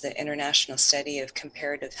 which was the international study of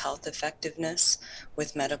comparative health effectiveness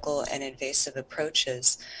with medical and invasive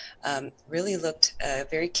approaches, really looked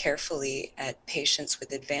very carefully at patients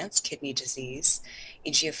with advanced kidney disease,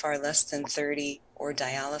 eGFR less than 30 or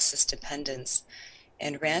dialysis dependence,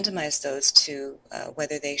 and randomize those to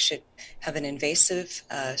whether they should have an invasive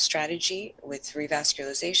strategy with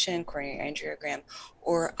revascularization, coronary angiogram,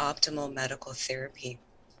 or optimal medical therapy.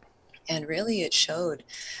 And really it showed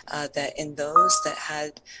that in those that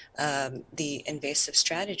had the invasive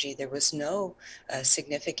strategy, there was no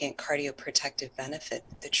significant cardioprotective benefit.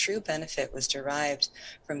 The true benefit was derived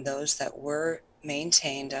from those that were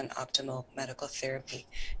maintained on optimal medical therapy,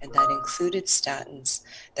 and that included statins,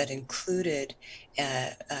 that included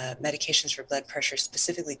medications for blood pressure,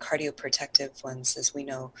 specifically cardioprotective ones, as we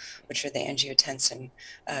know, which are the angiotensin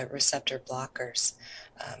receptor blockers.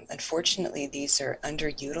 Unfortunately, these are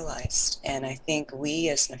underutilized, and I think we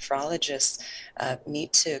as nephrologists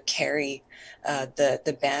need to carry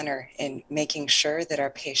the banner in making sure that our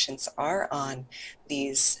patients are on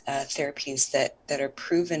these therapies that are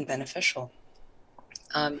proven beneficial.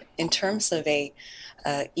 In terms of a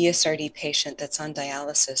ESRD patient that's on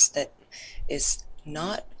dialysis that is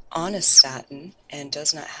not on a statin and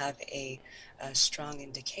does not have a strong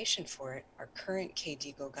indication for it, our current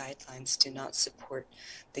KDIGO guidelines do not support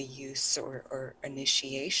the use or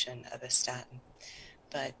initiation of a statin.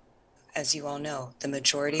 But as you all know, the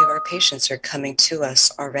majority of our patients are coming to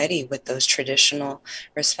us already with those traditional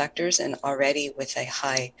risk factors and already with a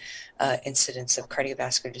high incidence of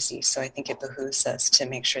cardiovascular disease. So I think it behooves us to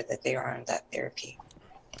make sure that they are on that therapy.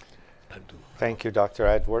 Thank you, Dr.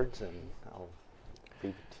 Edwards, and I'll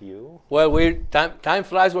leave it to you. Well, time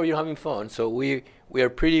flies when you're having fun, so we are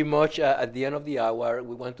pretty much at the end of the hour.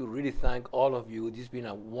 We want to really thank all of you. This has been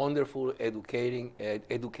a wonderful education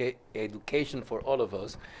for all of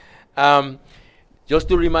us. Just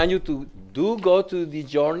to remind you to go to the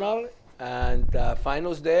journal and find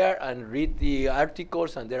us there and read the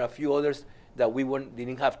articles, and there are a few others that we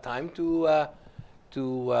didn't have time to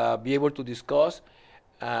be able to discuss.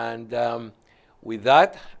 And with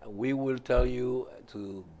that, we will tell you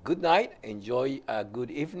to good night, enjoy a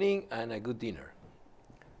good evening and a good dinner.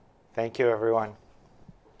 Thank you, everyone.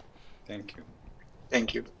 Thank you.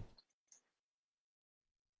 Thank you.